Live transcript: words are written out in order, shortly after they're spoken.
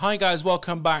Hi guys,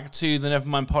 welcome back to the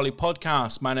Nevermind Polly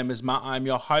podcast. My name is Matt, I'm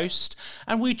your host,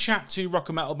 and we chat to rock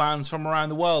and metal bands from around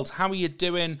the world. How are you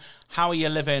doing? How are you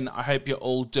living? I hope you're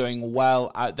all doing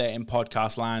well out there in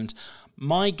podcast land.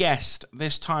 My guest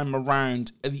this time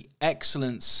around are the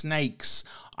excellent Snayx.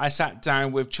 I sat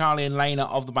down with Charlie and Lainey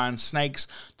of the band Snayx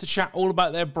to chat all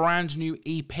about their brand new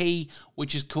EP,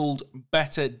 which is called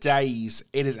Better Days.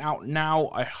 It is out now.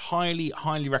 I highly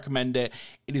recommend it.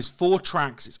 It is 4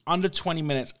 tracks, it's under 20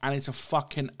 minutes, and it's a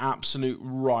fucking absolute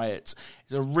riot.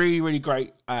 It's a really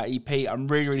great EP. I'm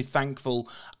really thankful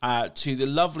to the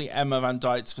lovely Emma Van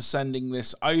Dyke for sending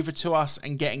this over to us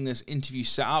and getting this interview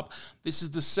set up. This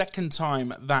is the second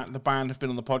time that the band have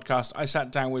been on the podcast. I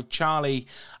sat down with Charlie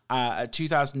at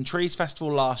 2000 Trees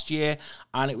Festival last year,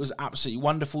 and it was absolutely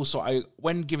wonderful. So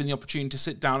when given the opportunity to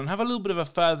sit down and have a little bit of a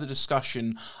further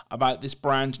discussion about this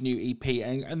brand new EP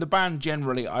and the band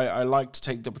generally, I like to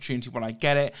take the opportunity when I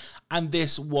get it, and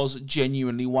this was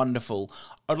genuinely wonderful.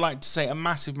 I'd like to say a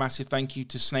massive thank you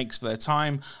to Snayx for their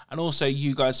time, and also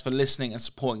you guys for listening and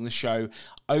supporting the show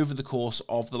over the course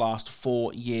of the last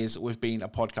 4 years we've been a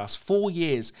podcast. 4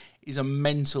 years is a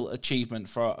mental achievement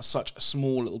for such a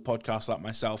small little podcast like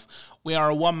myself. We are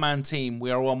a one-man team,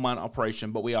 we are a one-man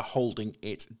operation, but we are holding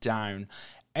it down.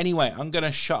 Anyway, I'm going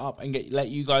to shut up and let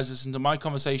you guys listen to my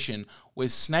conversation with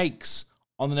Snayx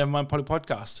on the Nevermind Polly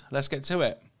podcast. Let's get to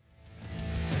it.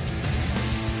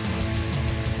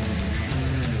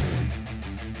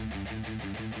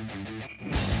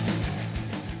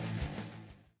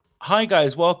 Hi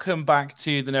guys, welcome back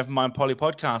to the Nevermind Polly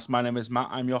podcast. My name is Matt,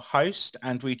 I'm your host,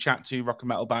 and we chat to rock and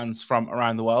metal bands from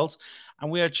around the world. And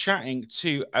we are chatting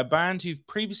to a band who've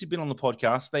previously been on the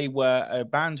podcast. They were a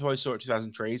band who I saw at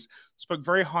 2000 Trees, spoke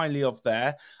very highly of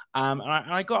there. And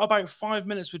I got about 5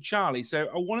 minutes with Charlie, so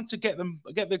I wanted to get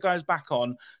the guys back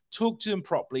on, talk to them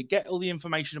properly, get all the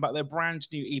information about their brand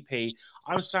new EP.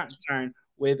 I was sat down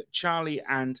with Charlie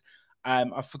and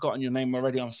I've forgotten your name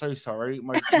already. I'm so sorry.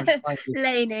 My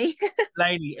Lainey.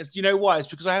 Lainey. You know why? It's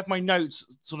because I have my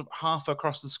notes sort of half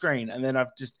across the screen, and then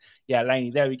I've just Lainey.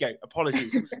 There we go.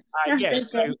 Apologies.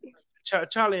 So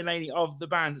Charlie and Lainey of the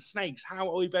band Snayx. How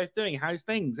are we both doing? How's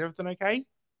things? Everything okay?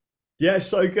 Yeah,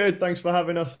 so good. Thanks for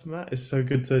having us, Matt. It's so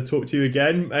good to talk to you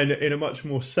again, and in a much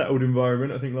more settled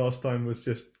environment. I think last time was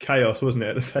just chaos, wasn't it,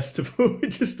 at the festival? We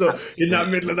just thought in that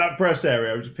middle of that press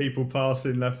area, with people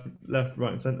passing left,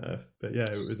 right, and centre. But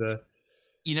yeah, it was a.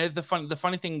 You know, the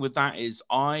funny thing with that is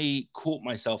I caught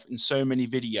myself in so many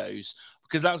videos,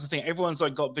 because that was the thing. Everyone's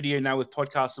like got video now with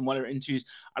podcasts and whatever interviews,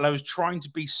 and I was trying to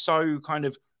be so kind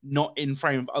of not in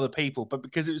frame of other people, but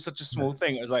because it was such a small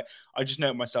thing, it was like I just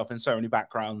noted myself in so many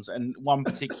backgrounds. And one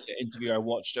particular interview I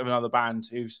watched of another band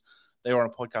they were on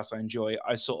a podcast I enjoy,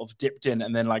 I sort of dipped in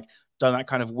and then like done that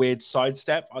kind of weird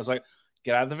sidestep. I was like,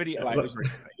 get out of the video. Like, it was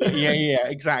yeah,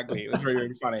 exactly. It was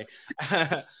really funny.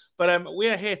 But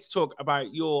we are here to talk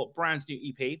about your brand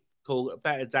new EP called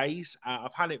Better Days.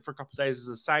 I've had it for a couple of days, as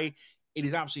I say. It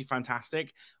is absolutely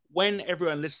fantastic. When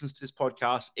everyone listens to this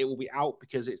podcast, it will be out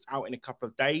because it's out in a couple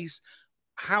of days.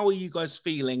 How are you guys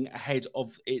feeling ahead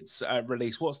of its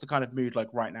release? What's the kind of mood like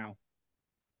right now?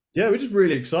 Yeah, we're just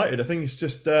really excited. I think it's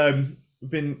just been,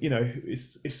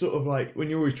 it's sort of like when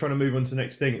you're always trying to move on to the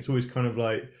next thing, it's always kind of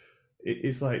like,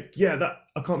 it's like, that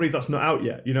I can't believe that's not out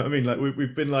yet. You know what I mean? Like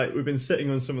we've been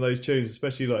sitting on some of those tunes,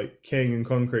 especially like King and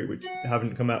Concrete, which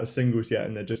haven't come out as singles yet,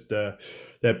 and they're just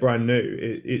they're brand new.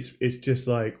 It's just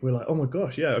like we're like, oh my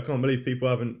gosh, I can't believe people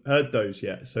haven't heard those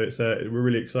yet. So it's we're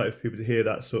really excited for people to hear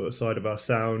that sort of side of our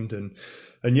sound, and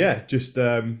it's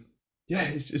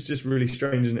just really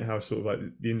strange, isn't it? How sort of like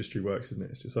the industry works, isn't it?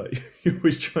 It's just like you're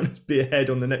always trying to be ahead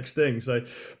on the next thing. So,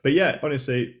 but yeah,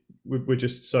 honestly, we're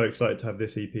just so excited to have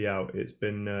this EP out. It's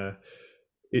been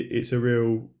it's a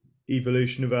real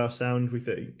evolution of our sound, we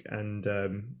think, and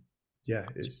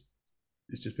it's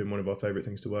just been one of our favorite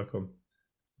things to work on.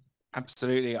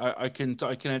 Absolutely. I can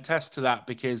attest to that,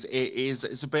 because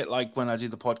it's a bit like when I do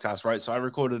the podcast, right? So I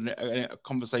recorded a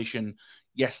conversation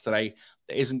yesterday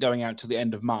that isn't going out till the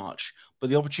end of March, but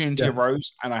the opportunity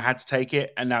arose and I had to take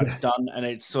it, and now it's done and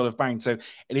it's sort of bang. So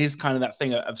it is kind of that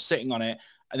thing of sitting on it,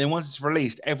 and then once it's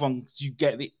released, you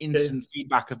get the instant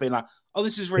feedback of being like, oh,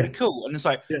 this is really cool. And it's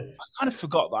like, I kind of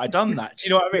forgot that I'd done that. Do you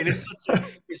know what I mean? It's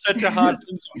such a hard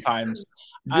thing sometimes.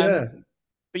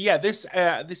 But yeah, this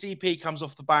EP comes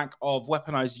off the back of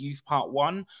Weaponized Youth Part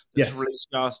 1 that was released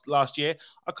last year.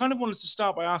 I kind of wanted to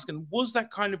start by asking,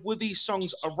 were these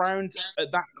songs around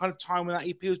at that kind of time when that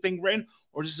EP was being written,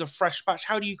 or is this a fresh batch?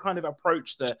 How do you kind of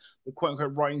approach the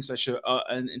quote-unquote writing session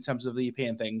in terms of the EP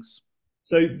and things?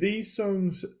 So these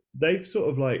songs, they've sort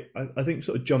of like, I think,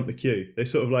 sort of jumped the queue. They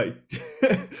sort of like,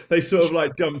 they sort of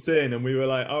like jumped in, and we were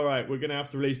like, all right, we're gonna have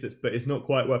to release this, but it's not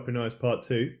quite Weaponized Part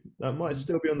Two. That might Mhm.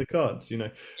 still be on the cards, Yeah.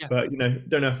 But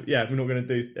don't know. Yeah, we're not gonna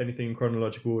do anything in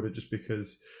chronological order just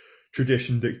because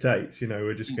tradition dictates.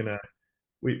 We're just Mm. gonna.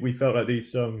 We felt like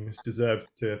these songs deserved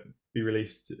to be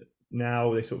released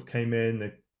now. They sort of came in,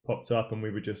 they popped up, and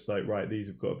we were just like, right, these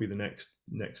have got to be the next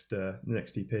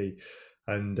EP,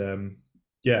 and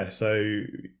yeah, so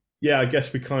yeah, I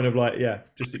guess we kind of like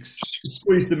just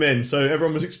squeezed them in. So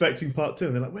everyone was expecting part two,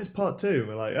 and they're like, "Where's part two?" And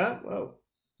we're like, "Ah, well,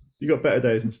 you got better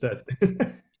days instead."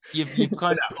 You've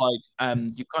kind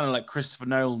of like Christopher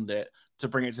Nolan it to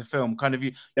bring it to film. Kind of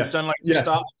you've Yeah, done like you yeah.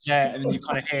 start there and then you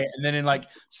kind of hit, and then in like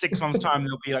 6 months' time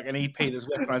there'll be like an EP that's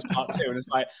weaponized part two, and it's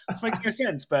like this makes no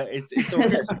sense, but it's all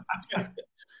good.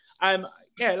 um,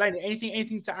 yeah, Lainey,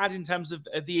 anything to add in terms of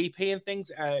the EP and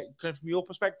things, kind of from your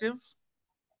perspective?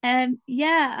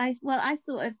 Yeah, I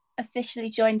sort of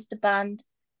officially joined the band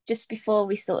just before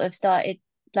we sort of started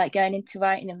like going into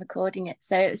writing and recording it.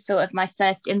 So it was sort of my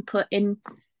first input in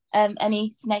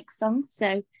any Snayx songs.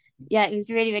 So yeah, it was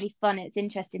really, really fun. It's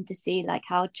interesting to see like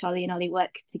how Charlie and Ollie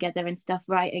work together and stuff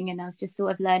writing. And I was just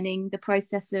sort of learning the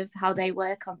process of how they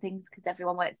work on things because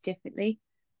everyone works differently.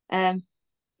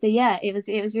 So yeah, it was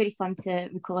really fun to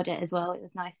record it as well.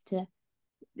 It's nice to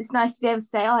be able to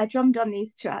say, oh, I drummed on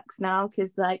these tracks now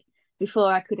because like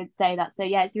before I couldn't say that. So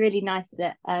yeah, it's really nice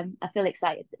that I feel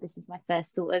excited that this is my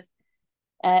first sort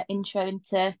of intro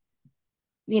into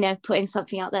putting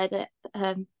something out there that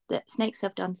Snayx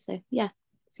have done. So yeah,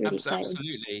 it's really exciting.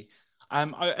 Absolutely.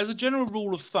 As a general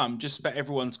rule of thumb, just for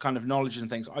everyone's kind of knowledge and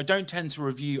things, I don't tend to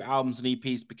review albums and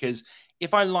EPs because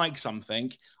if I like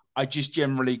something, I just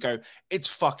generally go, it's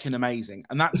fucking amazing.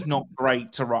 And that's not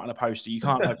great to write on a poster. You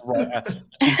can't like write a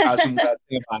 2,000 word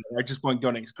thing about it. I just won't go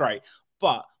on, it's great.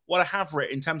 But what I have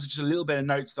written in terms of just a little bit of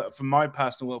notes that from my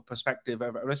personal perspective,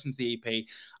 I've listened to the EP.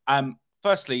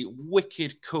 Firstly,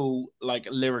 wicked cool, like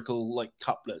lyrical, like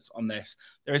couplets on this.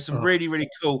 There is some Oh, really, really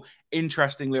cool,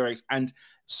 interesting lyrics and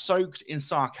soaked in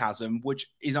sarcasm, which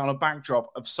is on a backdrop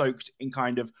of soaked in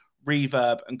kind of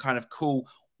reverb and kind of cool,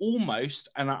 almost.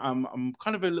 And I'm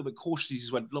kind of a little bit cautious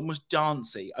as well, almost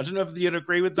dancey. I don't know if you'd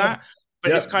agree with yeah, that,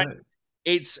 but it's yeah, kind no,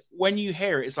 it's when you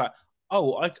hear it, it's like,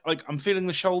 oh, I'm feeling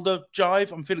the shoulder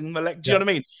jive. I'm feeling the leg. Do you yeah, know what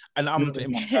I mean? And I'm mm,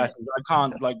 in my 30s. I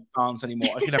can't like dance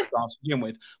anymore. I can never dance to begin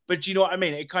with. But do you know what I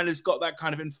mean? It kind of has got that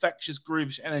kind of infectious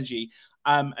groovish energy.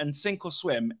 And Sink or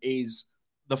Swim is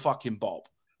the fucking bob.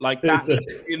 Like that needs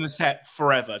to be in the set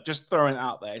forever. Just throwing it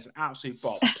out there. It's an absolute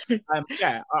bob.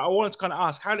 Yeah, I wanted to kind of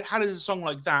ask, how did a song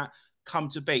like that come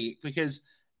to be? Because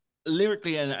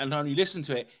lyrically and when you listen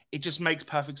to it, it just makes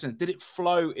perfect sense. Did it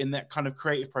flow in that kind of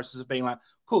creative process of being like,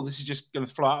 cool, this is just going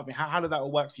to flow out of me? How did that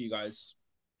all work for you guys?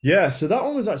 yeah. So that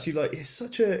one was actually like it's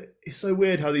so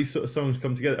weird how these sort of songs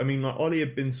come together. I mean, like Ollie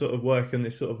had been sort of working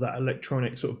this sort of that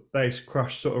electronic sort of bass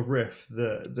crush sort of riff,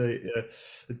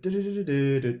 it's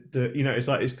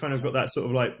like it's kind of got that sort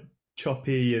of like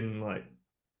choppy and like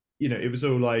it was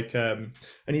all like and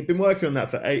he'd been working on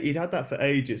that he'd had that for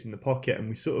ages in the pocket, and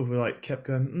we sort of like kept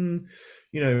going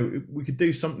we could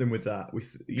do something with that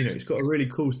with it's got a really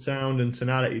cool sound and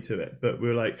tonality to it, but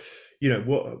we're like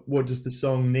what does the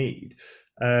song need,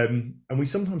 and we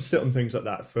sometimes sit on things like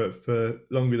that for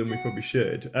longer than we probably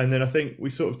should, and then I think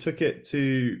we sort of took it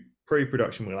to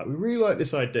pre-production. We're like, we really like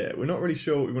this idea, we're not really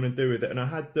sure what we want to do with it, and I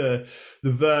had the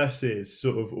verses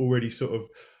sort of already sort of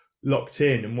locked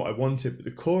in and what I wanted, but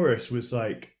the chorus was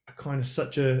like kind of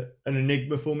such an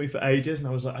enigma for me for ages, and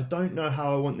I was like, I don't know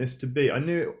how I want this to be. I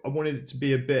knew I wanted it to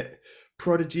be a bit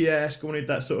Prodigy-esque. I wanted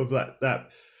that sort of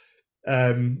that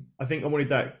I think I wanted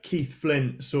that Keith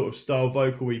Flint sort of style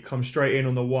vocal where you come straight in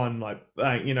on the one, like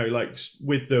bang, like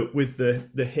with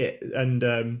the hit,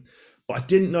 and but I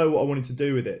didn't know what I wanted to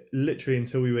do with it literally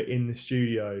until we were in the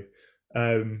studio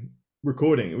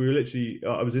recording. We were literally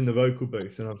I was in the vocal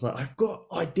booth, and I was like, I've got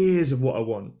ideas of what I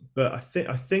want, but I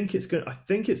think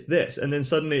it's this, and then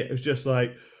suddenly it was just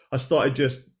like I started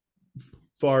just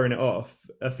firing it off,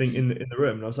 I think, in the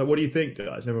room, and I was like, what do you think,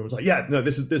 guys? And everyone was like, yeah, no,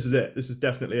 this is it, this is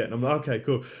definitely it. And I'm like, okay,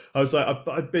 cool. I was like,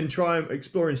 I've been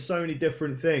exploring so many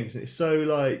different things, and it's so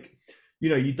like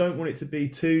you don't want it to be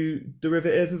too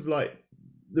derivative of like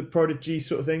the Prodigy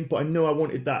sort of thing, but I know I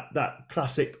wanted that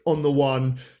classic on the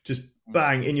one, just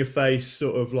bang in your face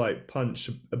sort of like punch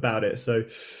about it. So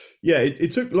yeah,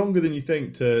 it took longer than you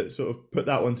think to sort of put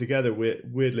that one together,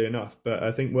 weirdly enough. But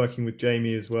I think working with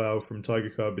Jamie as well from Tiger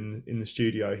Cub in the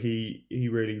studio, he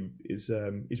really is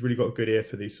he's really got a good ear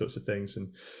for these sorts of things,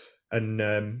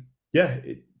 and yeah,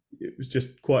 it was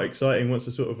just quite exciting once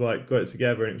I sort of like got it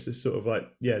together, and it was just sort of like,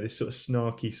 yeah, this sort of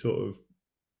snarky, sort of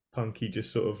punky,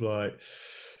 just sort of like,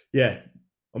 yeah,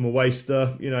 I'm a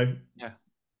waster, you know, Yeah,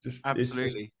 just it's just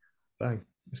absolutely. bang,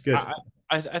 it's good.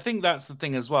 I think that's the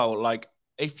thing as well. Like,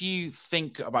 if you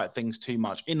think about things too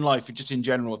much in life, just in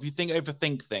general, if you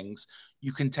overthink things,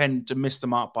 you can tend to miss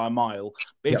them out by a mile.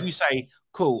 But if Yeah, you say,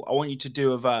 "Cool, I want you to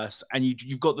do a verse," and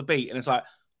you've got the beat, and it's like,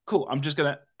 "Cool, I'm just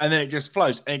gonna," and then it just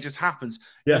flows and it just happens.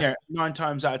 yeah, 9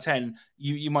 times out of 10,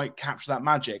 you might capture that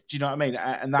magic. Do you know what I mean?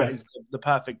 And that yeah. is the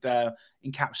perfect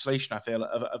encapsulation, I feel,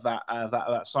 of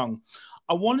that song.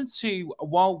 I wanted to,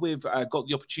 while we've got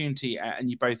the opportunity and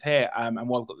you both here, and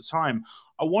while we've got the time,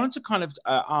 I wanted to kind of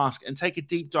ask and take a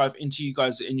deep dive into you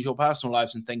guys in your personal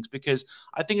lives and things, because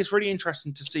I think it's really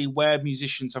interesting to see where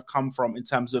musicians have come from in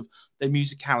terms of their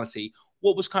musicality.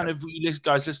 What was kind of you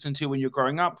guys listening to when you're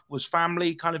growing up? Was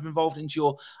family kind of involved into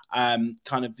your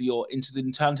kind of your into the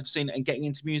alternative scene and getting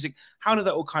into music? How did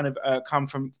that all kind of come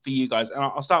from for you guys? And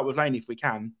I'll start with Lainey if we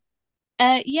can.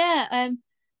 Yeah.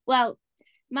 Well,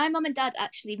 my mum and dad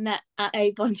actually met at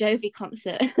a Bon Jovi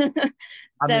concert. I mean,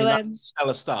 So that's a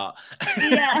stellar start.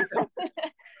 yeah.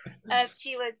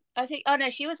 She was, I think, oh no,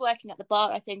 she was working at the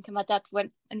bar, I think, and my dad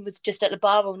went and was just at the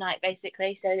bar all night,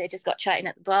 basically. So they just got chatting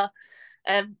at the bar,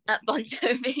 at Bon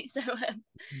Jovi. So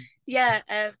yeah,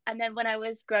 and then when I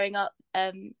was growing up,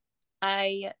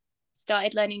 I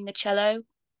started learning the cello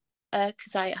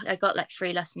because I got like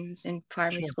free lessons in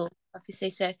primary Sure. school, obviously.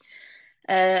 So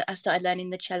I started learning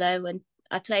the cello, and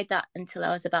I played that until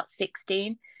I was about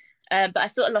 16. But I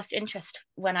sort of lost interest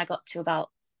when I got to about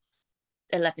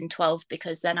 11, 12,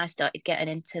 because then I started getting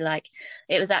into like,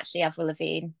 it was actually Avril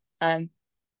Lavigne.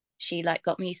 She like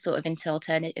got me sort of into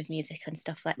alternative music and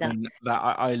stuff like I that. mean,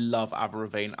 I love Avril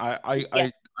Lavigne. Yeah.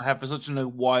 I have such a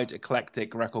wide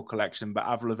eclectic record collection, but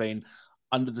Avril Lavigne,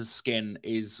 Under the Skin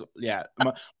is, yeah.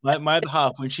 My other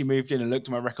half, when she moved in and looked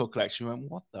at my record collection, went,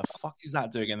 "What the fuck is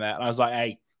that doing in there?" And I was like,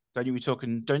 "Hey, don't you be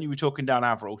talking down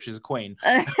Avril. She's a queen."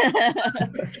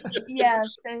 Yeah,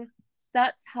 so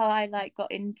that's how I like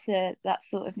got into that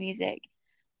sort of music.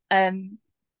 Um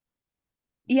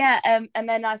yeah, and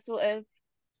then I sort of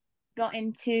got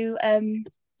into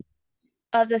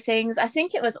other things. I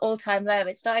think it was All Time Low.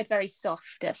 It started very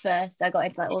soft at first. I got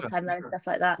into like All Sure. Time Low and stuff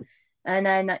like that. And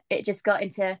then it just got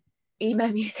into emo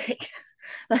music,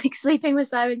 like Sleeping with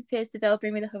Sirens, Pierce the Veil,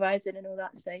 Bring Me the Horizon, and all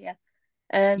that. So yeah.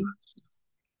 Um,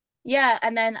 yeah,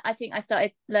 and then I think I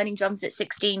started learning drums at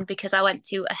 16 because I went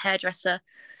to a hairdresser,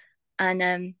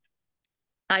 and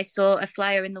I saw a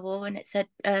flyer in the wall, and it said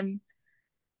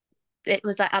it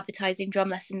was like advertising drum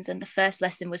lessons, and the first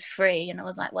lesson was free, and I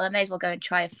was like, well, I may as well go and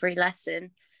try a free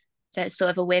lesson. So it's sort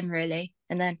of a win, really.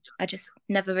 And then I just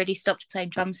never really stopped playing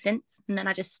drums since. And then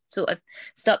I just sort of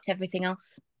stopped everything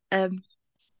else. And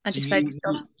So just focused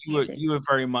on music. you were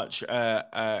very much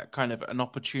kind of an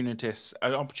opportunist,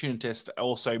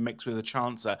 also mixed with a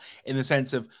chancer, in the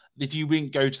sense of, if you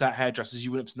wouldn't go to that hairdresser's,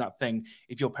 you wouldn't have seen that thing.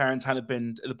 If your parents hadn't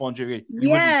been at the Bon Jovi, you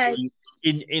wouldn't Yes.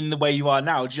 be in the way you are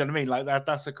now. Do you know what I mean? Like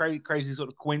that's a crazy sort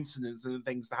of coincidence and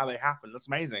things to how they happen. That's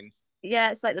amazing.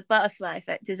 Yeah, it's like the butterfly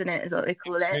effect, isn't it? Is what we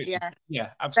call it. Absolutely. Yeah. Yeah,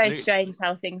 Very absolutely. strange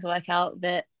how things work out.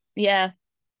 But yeah.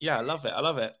 Yeah, I love it. I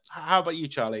love it. How about you,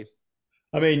 Charlie?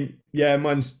 I mean, yeah,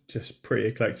 mine's just pretty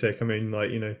eclectic. I mean,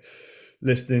 like, you know,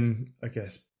 listening, I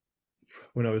guess,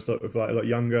 when I was sort of like a lot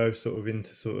younger, sort of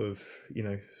into sort of, you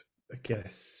know, I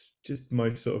guess just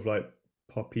most sort of like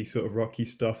poppy, sort of rocky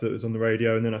stuff that was on the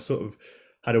radio. And then I sort of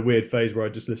had a weird phase where I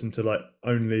just listened to like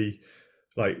only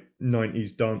like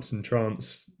 90s dance and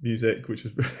trance music, which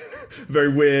was very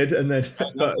weird. And then, but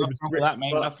it Nothing was, wrong with that,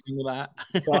 mate. but Nothing wrong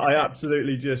with but I that.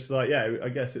 absolutely just like, yeah, I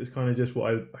guess it was kind of just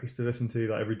what I used to listen to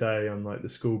like every day on like the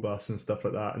school bus and stuff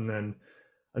like that. And then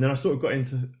I sort of got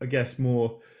into, I guess,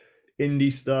 more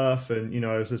indie stuff, and you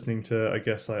know, I was listening to, I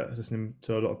guess, like I was listening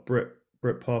to a lot of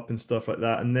Brit pop and stuff like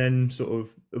that, and then sort of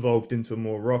evolved into a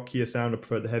more rockier sound. I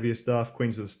preferred the heavier stuff,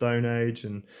 Queens of the Stone Age,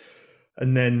 and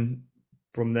then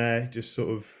from there, just sort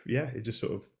of, yeah, it just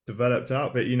sort of developed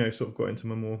out. But you know, sort of got into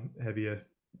my more heavier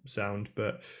sound,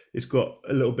 but it's got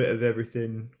a little bit of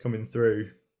everything coming through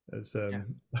as Yeah.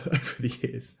 over the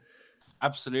years.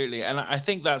 Absolutely. And I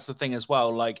think that's the thing as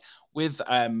well. Like, with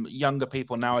younger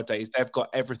people nowadays, they've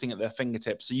got everything at their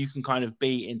fingertips. So you can kind of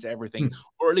be into everything, Hmm.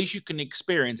 or at least you can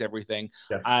experience everything.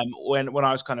 Yeah, When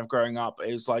I was kind of growing up,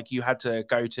 it was like you had to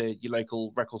go to your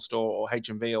local record store or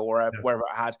HMV or yeah, wherever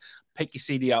it had, pick your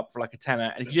CD up for like a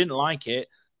tenner. And if you didn't like it,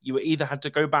 you were either had to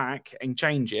go back and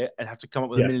change it and have to come up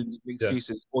with a yeah, million yeah.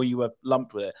 excuses, or you were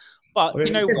lumped with it. But I you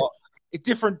mean, know what? It's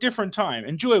different time,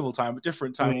 enjoyable time, but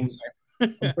different I time mean, also.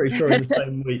 I'm pretty sure in the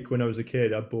same week when I was a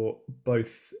kid, I bought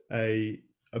both one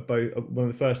of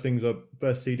the first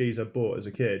CDs I bought as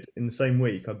a kid. In the same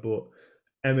week, I bought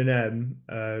Eminem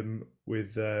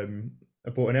with I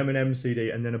bought an Eminem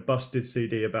CD and then a Busted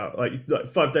CD about like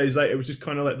 5 days later. It was just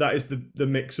kind of like that is the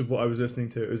mix of what I was listening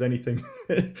to. It was anything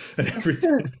and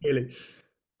everything really.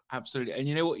 Absolutely. And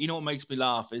you know what? You know what makes me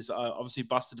laugh is obviously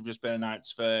Busted have just been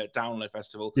announced for Download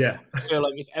Festival. Yeah, I feel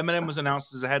like if Eminem was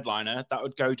announced as a headliner, that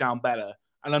would go down better.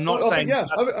 And I'm not I saying think, yeah,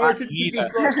 that's a I bad reckon thing this either.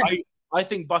 is right. I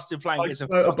think Busted playing is a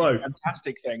both. fucking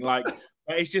fantastic thing. Like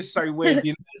it's just so weird.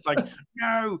 You know, it's like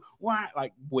no, what?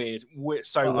 Like weird,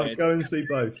 so I'll weird. go and see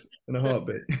both in a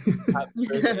heartbeat.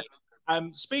 Absolutely.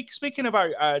 Speaking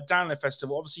about Download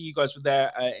Festival, obviously you guys were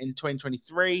there in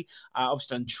 2023.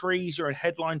 Obviously done Trees, your own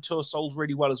headline tour sold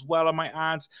really well as well, I might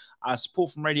add.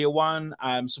 Support from Radio 1,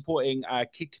 supporting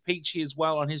Kid Kapichi as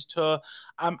well on his tour.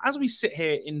 As we sit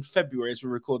here in February as we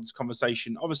record this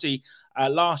conversation, obviously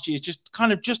last year is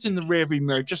just in the rearview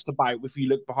mirror, just about if you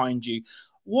look behind you.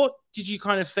 What did you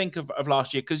kind of think of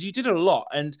last year? Because you did a lot,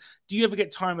 and do you ever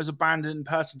get time as a band and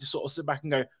person to sort of sit back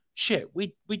and go, shit,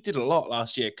 we did a lot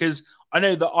last year? Because I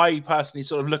know that I personally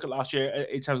sort of look at last year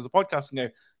in terms of the podcast and go,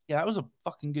 yeah, that was a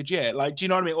fucking good year. Like, do you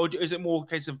know what I mean? Or is it more a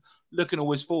case of looking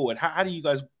always forward? How do you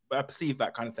guys perceive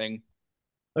that kind of thing?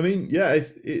 I mean, yeah,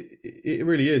 it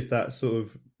really is that sort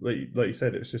of like you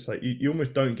said. It's just like you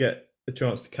almost don't get a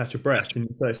chance to catch a breath,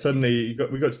 and so suddenly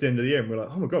we got to the end of the year, and we're like,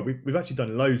 oh my god, we've actually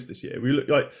done loads this year. We look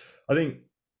like I think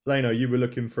Leno, you were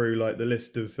looking through like the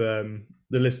list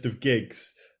of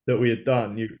gigs that we had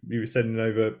done. You were sending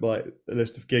over like a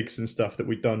list of gigs and stuff that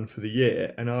we'd done for the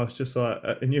year, and I was just like,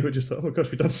 and you were just like, oh my gosh,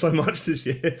 we've done so much this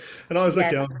year, and I was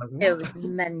looking, I was like, what? It was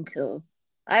mental.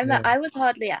 I was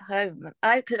hardly at home.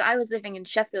 Because I was living in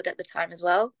Sheffield at the time as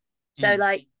well. So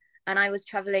like, and I was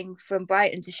traveling from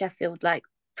Brighton to Sheffield like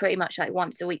pretty much like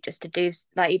once a week just to do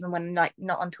like even when like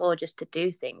not on tour just to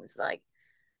do things like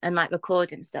and like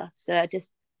record and stuff. So I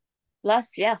just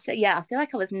last year I feel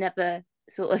like I was never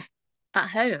sort of at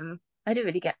home. I didn't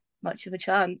really get much of a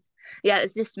chance. Yeah, it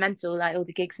was just mental like all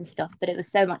the gigs and stuff. But it was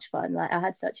so much fun. Like I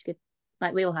had such good.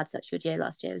 Like we all had such a good year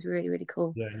last year. It was really, really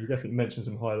cool. Yeah, you definitely mentioned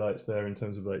some highlights there in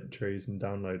terms of like Trees and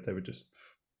Download. They were just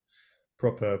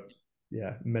proper,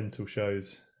 mental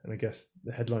shows. And I guess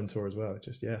the headline tour as well.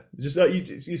 Just like So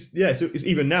it's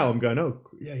even now I'm going, oh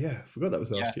yeah, I forgot that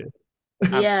was last year.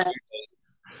 Yeah.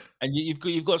 And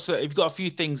you've got a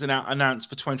few things announced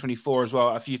for 2024 as well,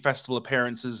 a few festival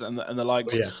appearances and the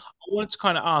likes. Oh, yeah. I wanted to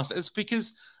kind of ask, it's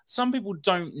because some people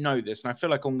don't know this, and I feel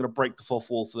like I'm going to break the fourth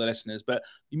wall for the listeners, but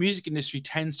the music industry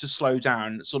tends to slow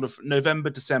down sort of November,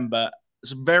 December.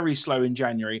 It's very slow in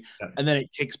January, and then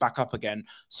it kicks back up again.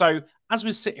 So as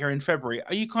we sit here in February,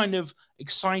 are you kind of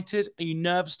excited? Are you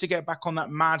nervous to get back on that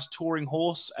mad touring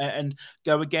horse and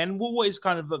go again? What is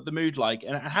kind of the mood like,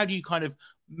 and how do you kind of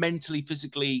mentally,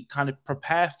 physically kind of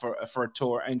prepare for a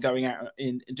tour and going out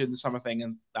and doing the summer thing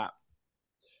and that?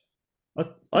 I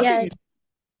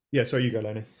think sorry, you go,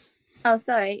 Lenny. Oh,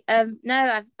 sorry.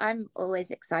 No, I'm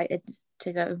always excited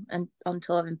to go and on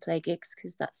tour and play gigs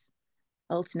because that's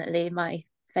ultimately my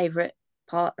favorite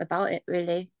part about it.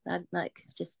 Really,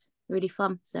 it's just really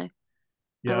fun. So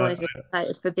I'm always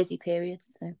excited for busy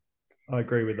periods. So I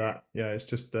agree with that. Yeah, it's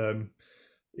just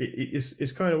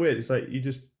it's kind of weird. It's like you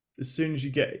just as soon as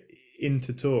you get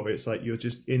into tour, it's like you're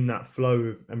just in that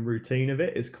flow and routine of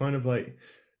it. It's kind of like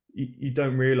you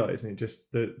don't realize, and it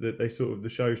just they sort of the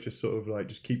shows just sort of like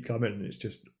just keep coming, and it's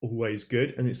just always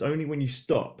good. And it's only when you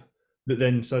stop that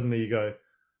then suddenly you go,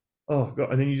 oh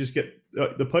god, and then you just get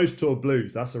like, the post-tour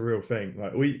blues. That's a real thing.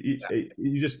 Like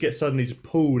you just get suddenly just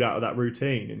pulled out of that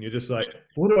routine, and you're just like,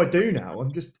 what do I do now?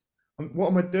 What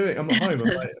am I doing? I'm at home.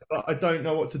 I'm like, I don't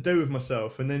know what to do with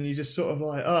myself. And then you just sort of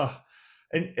like,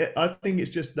 I think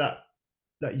it's just that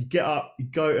you get up, you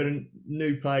go to a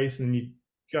new place, and then you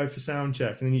go for sound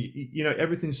check, and then you know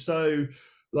everything's so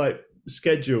like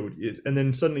scheduled, and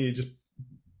then suddenly you just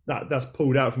that's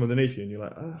pulled out from underneath you, and you're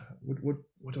like,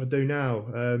 what do I do now?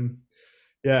 And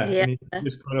you're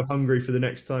just kind of hungry for the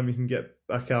next time you can get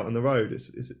back out on the road.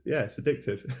 It's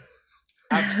addictive.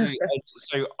 Absolutely.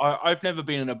 So I've never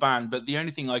been in a band, but the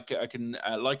only thing I can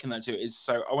liken that to is,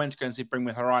 so I went to go and see Bring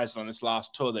Me Horizon on this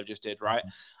last tour they've just did, right?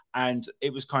 And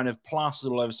it was kind of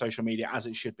plastered all over social media, as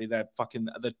it should be. They're fucking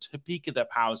at the peak of their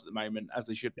powers at the moment, as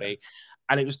they should be.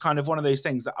 And it was kind of one of those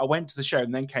things that I went to the show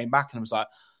and then came back and I was like,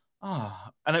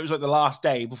 and it was like the last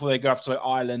day before they go off to like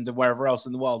Ireland and wherever else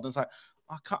in the world. And it's like,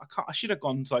 I should have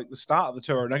gone to like the start of the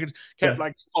tour, and I kept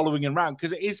like following him around,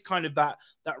 because it is kind of that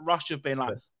rush of being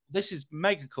like, this is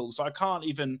mega cool. So I can't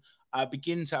even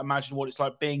begin to imagine what it's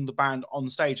like being the band on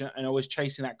stage and always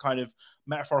chasing that kind of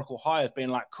metaphorical high of being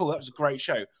like, cool, that was a great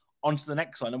show, on to the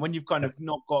next one. And when you've kind of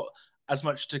not got as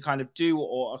much to kind of do,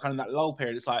 or kind of that lull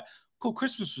period, it's like, cool,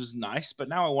 Christmas was nice, but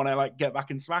now I want to like get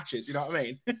back and smash it. Do you know what I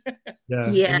mean?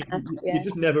 Yeah. You're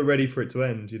just never ready for it to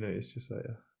end. You know, it's just like,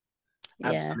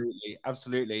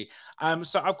 Absolutely.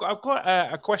 So I've got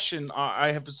a question.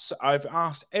 I've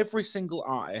asked every single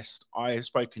artist I have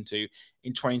spoken to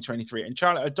in 2023, and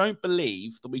Charlie, I don't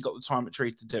believe that we got the time at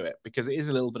Tree to do it because it is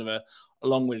a little bit of a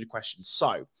long-winded question.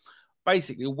 So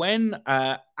basically, when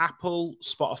Apple,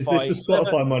 Spotify, is this the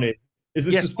Spotify money? Is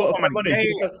this the Spotify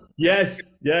money? Yes.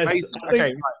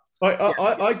 Okay.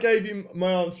 I gave you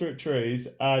my answer at Trees,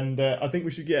 and I think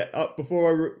we should get up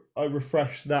before I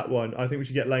refresh that one. I think we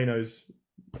should get Lano's.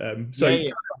 Get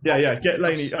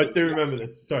Lainey. I do remember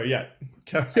this. Sorry, yeah,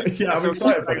 I'm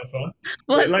excited for this one.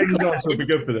 Lainey's answer will be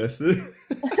good for this. So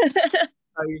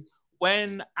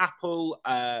when Apple,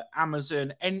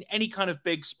 Amazon, any kind of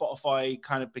big Spotify,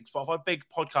 big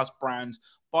podcast brand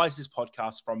buys this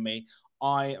podcast from me,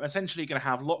 I am essentially going to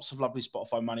have lots of lovely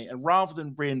Spotify money, and rather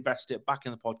than reinvest it back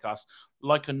in the podcast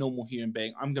like a normal human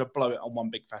being, I'm going to blow it on one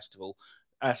big festival.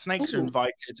 Snayx are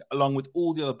invited, along with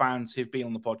all the other bands who've been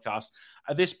on the podcast.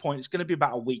 At this point, it's going to be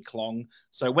about a week long.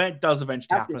 So when it does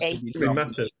eventually happen, it's going to be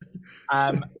massive.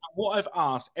 What I've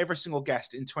asked every single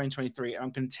guest in 2023, and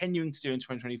I'm continuing to do in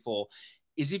 2024,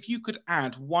 is if you could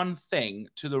add one thing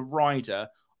to the rider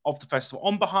of the festival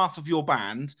on behalf of your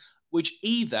band, which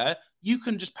either you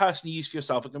can just personally use for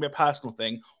yourself, it can be a personal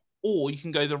thing, or you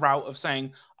can go the route of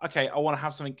saying, okay, I want to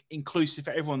have something inclusive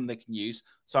for everyone they can use.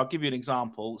 So I'll give you an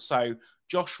example. So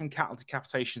Josh from Cattle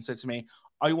Decapitation said to me,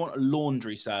 I want a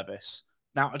laundry service.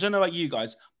 Now, I don't know about you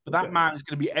guys, but that man is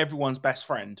going to be everyone's best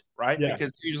friend, right? Yeah.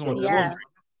 Because he doesn't want to do laundry.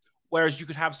 Whereas you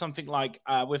could have something like,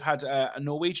 we've had a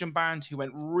Norwegian band who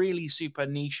went really super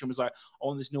niche and was like, I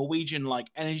want this Norwegian like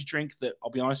energy drink that,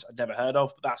 I'll be honest, I'd never heard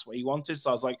of, but that's what he wanted.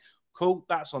 So I was like, cool,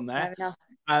 that's on there. Fair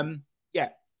enough.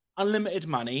 Unlimited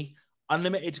money,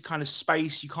 unlimited kind of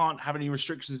space. You can't have any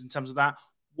restrictions in terms of that.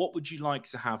 What would you like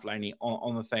to have, Lainey,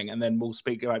 on the thing? And then we'll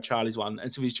speak about Charlie's one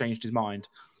and see if he's changed his mind.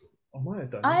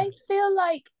 I feel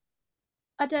like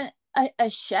a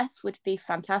chef would be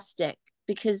fantastic,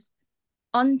 because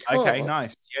on tour, okay,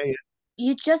 nice, yeah.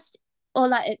 You just, or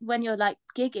like when you're like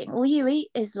gigging, all you eat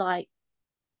is like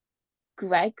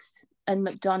Greg's and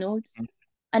McDonald's.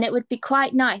 And it would be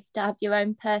quite nice to have your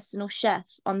own personal chef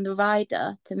on the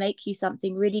rider to make you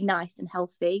something really nice and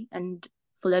healthy and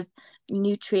full of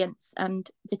nutrients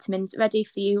and vitamins, ready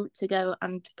for you to go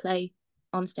and play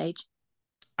on stage.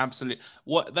 Absolutely.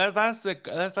 That's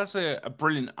a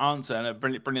brilliant answer and a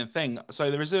brilliant thing. So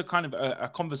there is a kind of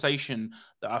a conversation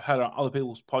that I've heard on other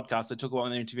people's podcasts. They talk about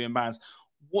when they're interviewing bands.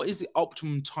 What is the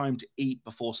optimum time to eat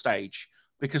before stage?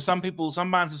 Because some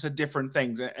bands have said different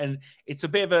things, and it's a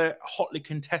bit of a hotly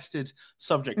contested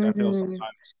subject, I feel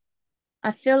sometimes. I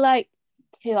feel like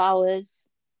 2 hours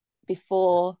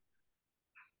before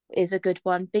is a good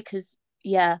one, because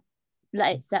let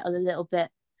it settle a little bit.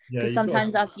 Because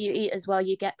sometimes after you eat as well,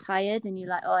 you get tired and you're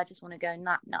like, oh, I just want to go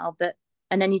nap now.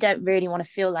 And then you don't really want to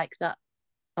feel like that,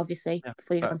 obviously,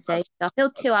 before you're on stage. So I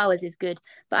feel 2 hours is good.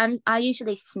 But I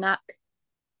usually snack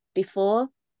before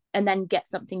and then get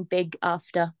something big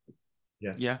after.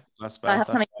 Yeah, that's fair. I have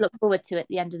something to look forward to at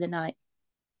the end of the night.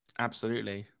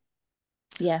 Absolutely.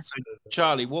 Yeah. So,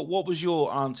 Charlie, what was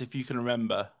your answer, if you can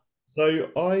remember? So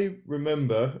I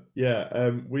remember,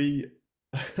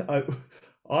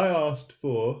 I asked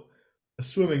for a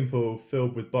swimming pool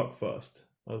filled with buckfast.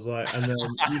 I was like, and then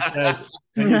you said,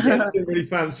 and you didn't really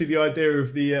fancy the idea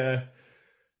of the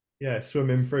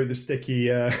swimming through the sticky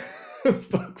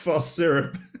buckfast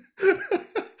syrup.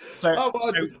 I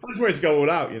just wanted to go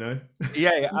all out, you know.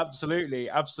 Yeah, absolutely.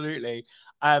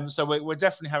 So we're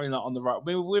definitely having that on the right.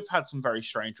 We've had some very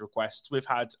strange requests. We've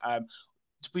had,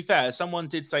 to be fair, someone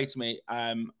did say to me,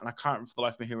 and I can't for the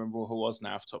life of me remember who it was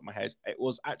now off the top of my head. It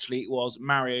was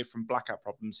Mario from Blackout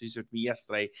Problems who said to me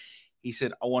yesterday. He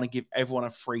said, "I want to give everyone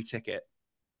a free ticket."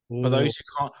 For those who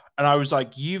can't, and I was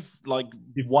like, you've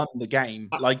won the game.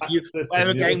 Like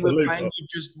whatever game we're playing, you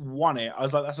just won it. I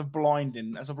was like, that's a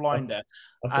blinder.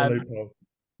 I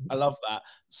love that.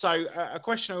 So a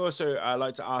question I also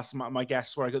like to ask my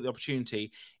guests where I got the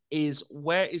opportunity is,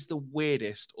 where is the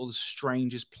weirdest or the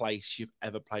strangest place you've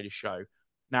ever played a show?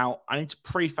 Now, I need to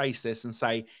preface this and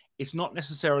say it's not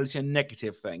necessarily a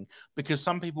negative thing, because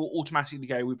some people automatically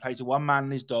go, we played to one man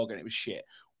and his dog and it was shit.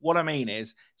 What I mean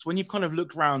is, it's when you've kind of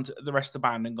looked around at the rest of the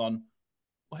band and gone,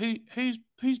 well,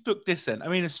 who's booked this then? I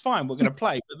mean, it's fine, we're going to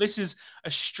play, but this is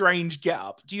a strange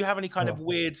get-up. Do you have any kind of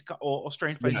weird or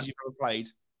strange places you've ever played?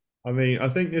 I mean, I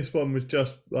think this one was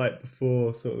just like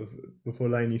before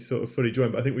Lainey sort of fully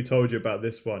joined. But I think we told you about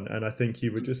this one, and I think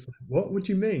you were just like, "What would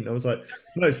you mean?" I was like,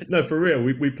 "No, no, for real.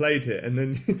 We played it, and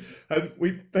then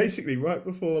we basically right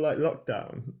before like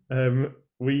lockdown,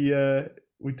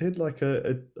 we did like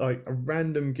a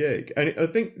random gig, and I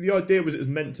think the idea was it was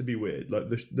meant to be weird. Like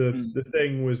the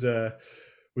thing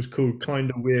was called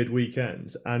Kind of Weird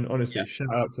Weekends. And honestly, Yeah.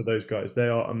 shout out to those guys. They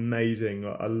are amazing.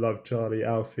 Like, I love Charlie,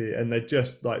 Alfie, and they're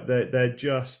just like they're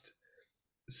just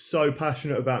so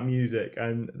passionate about music,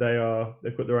 and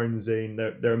they've got their own zine.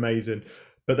 They're amazing.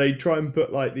 But they try and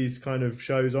put like these kind of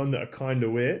shows on that are kind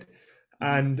of weird.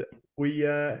 And we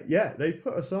they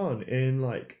put us on in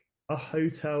like a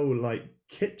hotel like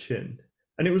kitchen.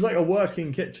 And it was like a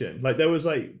working kitchen. Like there was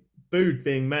like food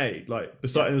being made, like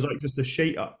beside there was like just a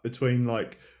sheet up between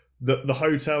like the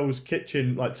hotel's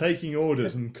kitchen, like taking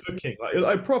orders and cooking,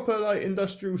 like proper like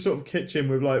industrial sort of kitchen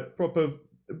with like proper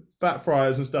fat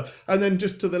fryers and stuff. And then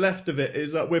just to the left of it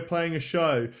is like we're playing a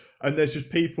show and there's just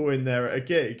people in there at a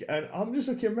gig. And I'm just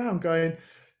looking around going,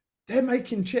 they're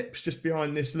making chips just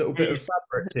behind this little bit of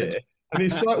fabric here. And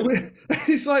it's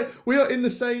like we are in the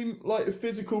same like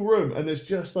physical room and there's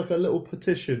just like a little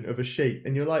partition of a sheet.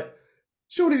 And you're like,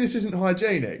 surely this isn't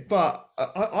hygienic, but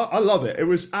I love it. It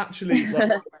was actually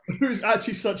it was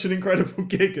actually such an incredible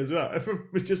gig as well. Everyone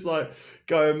was just like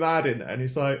going mad in there, and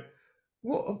it's like,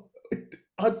 what?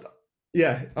 I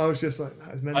I was just like,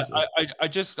 that is mental. I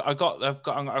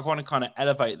want to kind of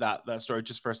elevate that story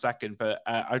just for a second, but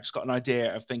I just got an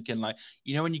idea of thinking like,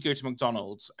 you know, when you go to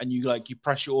McDonald's and you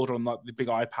press your order on like the big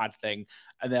iPad thing,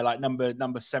 and they're like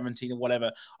number 17 or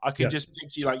whatever. I can just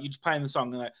picture you like you just playing the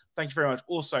song and like, thank you very much.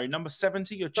 Also, number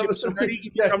 70, your chips are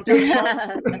ready.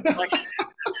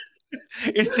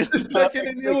 It's just a second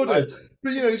in the order, but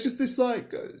you know, it's just this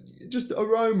like just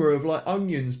aroma of like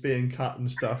onions being cut and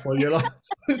stuff. While you're like,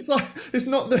 it's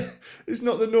not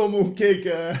the normal gig.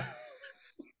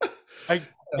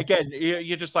 Again,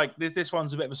 you're just like this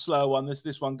one's a bit of a slower one.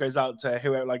 This one goes out to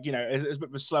whoever, like, you know, it's a bit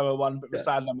of a slower one, but a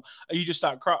sad number. And you just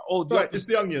start crying. Oh, it's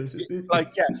the onions.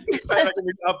 Like it's like an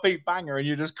upbeat banger, and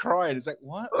you're just crying. It's like,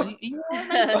 what? Are you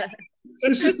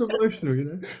it's just emotional, you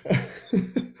know.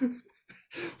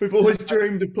 We've always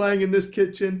dreamed of playing in this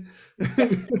kitchen.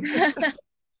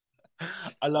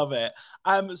 I love it.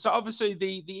 So obviously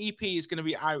the EP is going to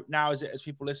be out now as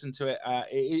people listen to it.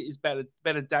 It is better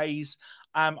days.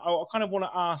 I kind of want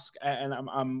to ask, and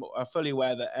I'm fully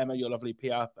aware that Emma, your lovely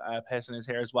PR person, is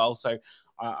here as well. So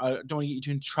I don't want to get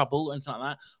you into trouble or anything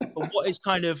like that. But what is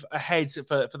kind of ahead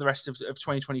for the rest of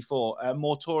 2024?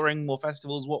 More touring, more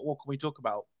festivals. What can we talk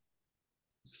about?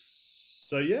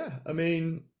 So yeah, I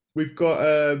mean, we've got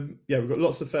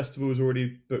lots of festivals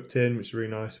already booked in, which is really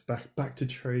nice. Back to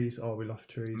trees. Oh, we love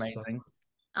trees. Amazing.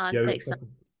 I'm so excited.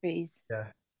 Trees.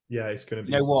 Yeah, it's gonna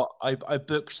be. You know what? I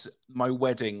booked my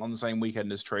wedding on the same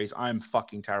weekend as trees. I am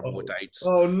fucking terrible with dates.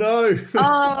 Oh no!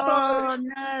 Oh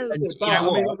no!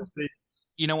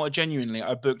 You know what? Genuinely,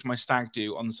 I booked my stag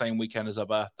do on the same weekend as her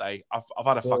birthday. I've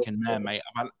had a fucking mare, mate.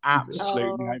 I've had an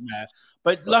absolute nightmare.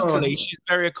 But luckily, she's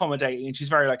very accommodating, and she's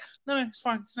very like, no, it's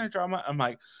fine. It's no drama. I'm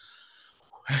like,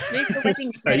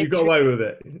 you got away with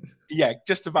it. Yeah,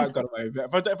 just about got away with it.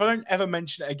 If I don't ever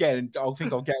mention it again, I'll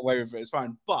think I'll get away with it. It's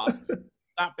fine. But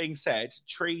that being said,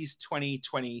 Trees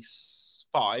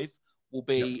 2025 will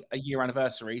be a year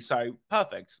anniversary, so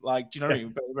perfect. Like, do you know what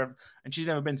I mean? And she's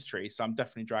never been to Trees, so I'm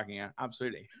definitely dragging her.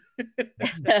 Absolutely.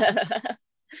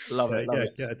 Love it.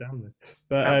 Get her down there.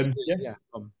 But and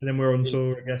then we're on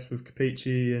tour, I guess, with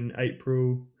Capici in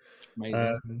April.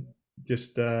 Amazing.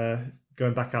 Just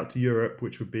going back out to Europe,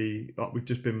 which would be we've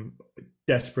just been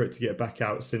desperate to get back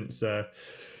out since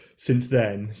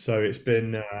then. So it's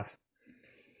been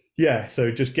so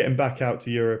just getting back out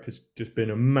to Europe has just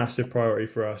been a massive priority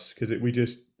for us because we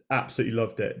just absolutely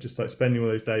loved it. Just like spending all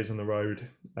those days on the road,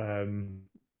 and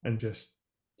just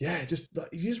like,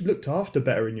 you just looked after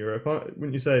better in Europe,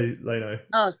 wouldn't you say, Leno?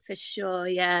 Oh, for sure,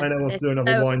 yeah. I know wants to do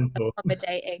another wine tour.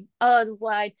 Accommodating. Oh, the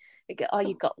wine.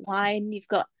 You've got wine. You've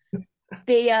got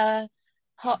beer,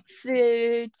 hot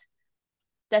food.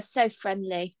 They're so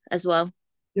friendly as well.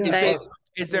 Yeah.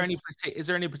 Is there any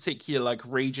particular like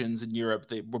regions in Europe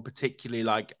that were particularly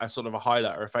like a sort of a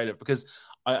highlight or a favorite? Because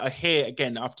I hear,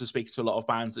 again, after speaking to a lot of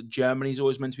bands, that Germany's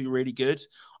always meant to be really good.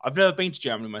 I've never been to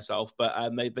Germany myself, but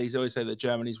they always say that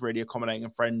Germany's really accommodating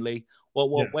and friendly.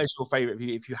 Where's your favorite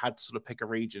if you had to sort of pick a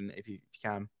region, if you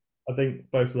can? I think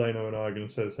both Leno and I are going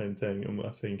to say the same thing, and I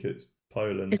think it's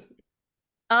Poland.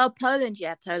 Oh, Poland,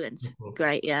 yeah, Poland's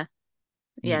great, yeah.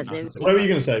 Yeah. What were you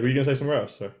going to say? Were you going to say somewhere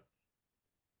else? So?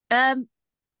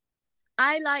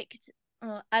 I liked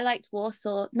Oh, I liked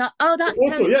Warsaw. Not. Oh, that's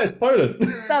Warsaw, Poland. yeah, it's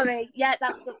Poland. Sorry. Yeah,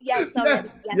 that's the. Yeah,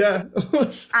 sorry. Yeah.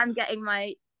 I'm getting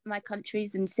my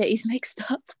countries and cities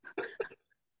mixed up.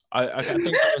 I think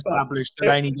we've established that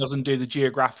Lainey doesn't do the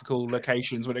geographical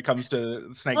locations when it comes to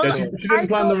Snayx. Well, She didn't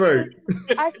plan the route.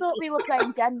 I thought we were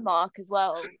playing Denmark as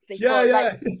well before, Yeah.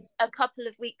 like a couple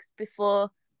of weeks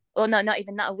before, or no, not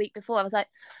even that, a week before. I was like,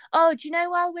 "Oh, do you know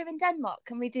while we're in Denmark,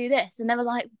 can we do this?" And they were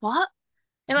like, "What?"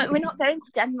 They're like, "We're not going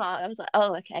to Denmark." I was like,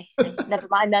 "Oh, okay, never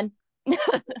mind then."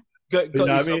 Got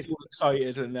yourself all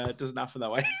excited, and it doesn't happen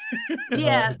that way.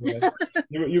 Yeah.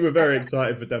 You were very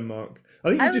excited for Denmark. I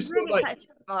think you just really excited for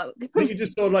Denmark. I think you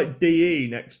just saw like DE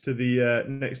next to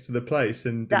the place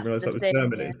and didn't realise that was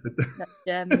Germany. Yeah. That's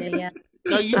Germany, yeah.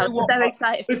 No, you know what? So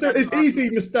excited. It's easy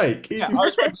mistake. Yeah, I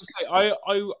was about to say, I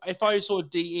if I saw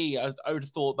DE, I would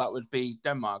have thought that would be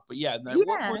Denmark, but yeah, no.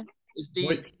 Yeah. What is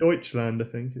DE? Deutschland, I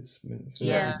think it's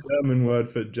Yeah. a German word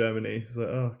for Germany. It's like,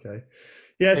 oh, okay.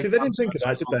 Yeah, see, they didn't think of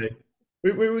that, did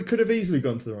they? We could have easily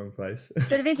gone to the wrong place.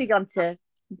 Could have easily gone to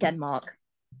Denmark.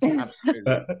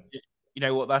 Absolutely. You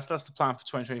know what? That's the plan for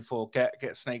 2024. Get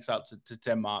Snayx out to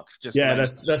Denmark. Just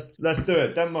let's do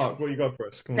it. Denmark, what you got for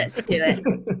us? Come on. Let's do it.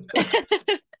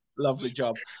 Lovely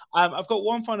job. I've got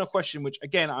one final question, which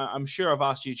again I'm sure I've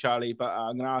asked you, Charlie, but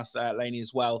I'm going to ask Lainey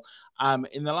as well.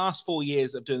 In the last 4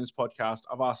 years of doing this podcast,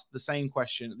 I've asked the same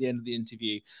question at the end of the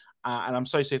interview, and I'm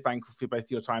so thankful for both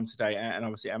your time today and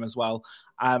obviously Em as well.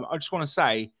 I just want to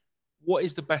say, what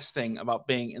is the best thing about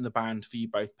being in the band for you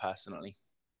both personally?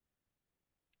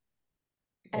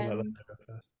 I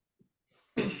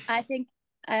think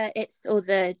it's all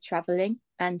the traveling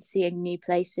and seeing new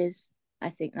places. I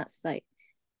think that's like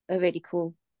a really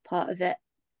cool part of it.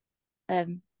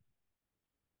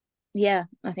 Yeah,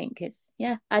 I think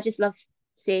I just love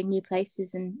seeing new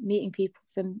places and meeting people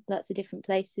from lots of different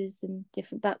places and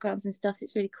different backgrounds and stuff.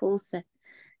 It's really cool. So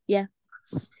yeah,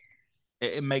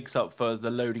 it makes up for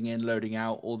the loading in, loading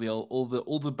out, all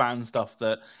the band stuff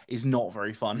that is not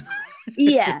very fun.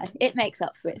 Yeah, it makes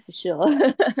up for it for sure.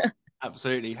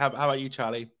 Absolutely. How about you,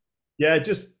 Charlie? Yeah,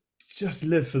 just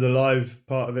live for the live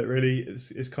part of it, really.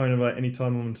 It's kind of like any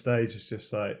time I'm on stage, it's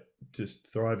just like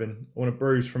just thriving. I want a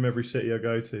bruise from every city I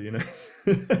go to, you know.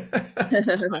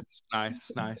 Nice. I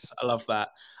love that.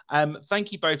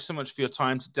 Thank you both so much for your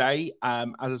time today.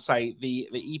 As I say, the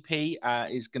EP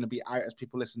is going to be out as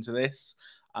people listen to this.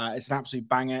 It's an absolute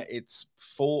banger. It's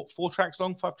 5 tracks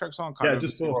long. I can't remember.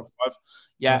 Just 4 or 5.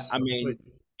 Yeah, That's I mean,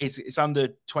 it's under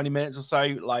 20 minutes or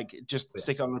so. Like, just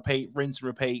stick it on repeat, rinse and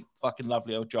repeat. Fucking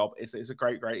lovely old job. It's a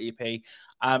great EP.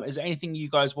 Is there anything you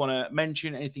guys want to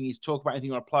mention? Anything you talk about? Anything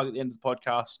you want to plug at the end of the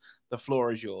podcast? The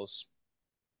floor is yours.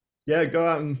 Yeah, go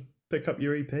out and pick up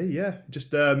your EP. Yeah,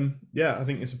 just I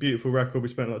think it's a beautiful record. We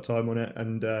spent a lot of time on it,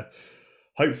 and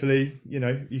hopefully,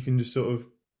 you can just sort of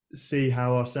see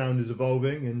how our sound is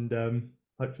evolving, and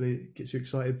hopefully it gets you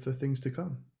excited for things to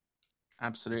come.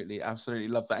 Absolutely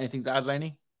love that. Anything to add,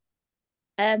 Lainey?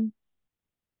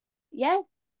 Yeah,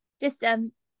 just go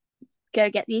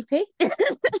get the EP.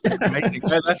 Amazing.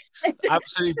 No, that's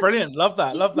absolutely brilliant. Love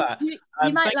that. You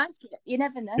might like it. You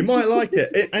never know. You might like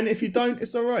it. And if you don't,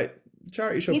 it's all right.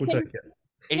 Charity shop will take it.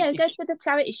 Yeah, go to the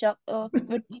charity shop, or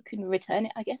you can return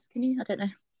it, I guess. Can you? I don't know.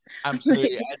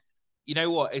 Absolutely. You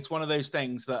know what? It's one of those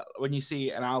things that when you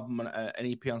see an album, an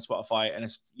EP on Spotify, and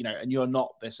it's, and you're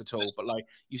not this at all, but like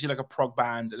you see like a prog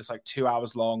band and it's like 2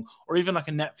 hours long, or even like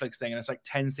a Netflix thing and it's like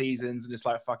 10 seasons and it's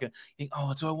like fucking, you think,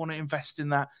 oh, do I want to invest in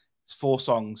that? It's 4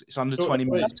 songs. It's under 20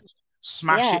 minutes.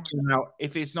 Smash it in and out.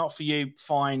 If it's not for you,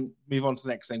 fine. Move on to the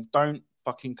next thing. Don't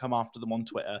fucking come after them on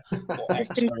Twitter.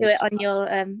 Listen to it on your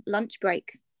lunch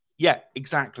break. Yeah,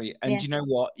 exactly. And you know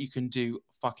what? You can do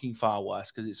fucking far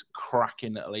worse because it's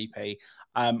cracking little EP.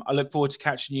 I look forward to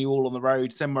catching you all on the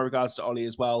road. Send my regards to Ollie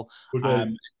as well.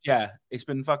 Yeah, it's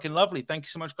been fucking lovely. Thank you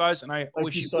so much, guys, and I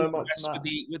wish you so much the best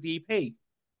with the EP.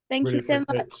 Thank you so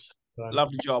much.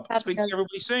 Lovely job. Speak to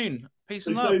everybody soon. Peace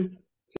and love.